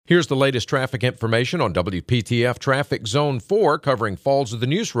Here's the latest traffic information on WPTF Traffic Zone 4 covering Falls of the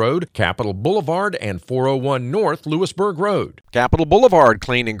Neuse Road, Capitol Boulevard, and 401 North Lewisburg Road. Capitol Boulevard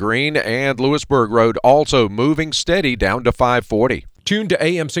clean and green, and Lewisburg Road also moving steady down to 540. Tune to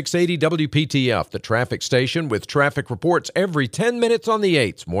AM 680 WPTF, the traffic station with traffic reports every 10 minutes on the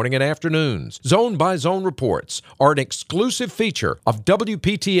 8s, morning and afternoons. Zone-by-zone reports are an exclusive feature of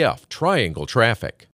WPTF Triangle Traffic.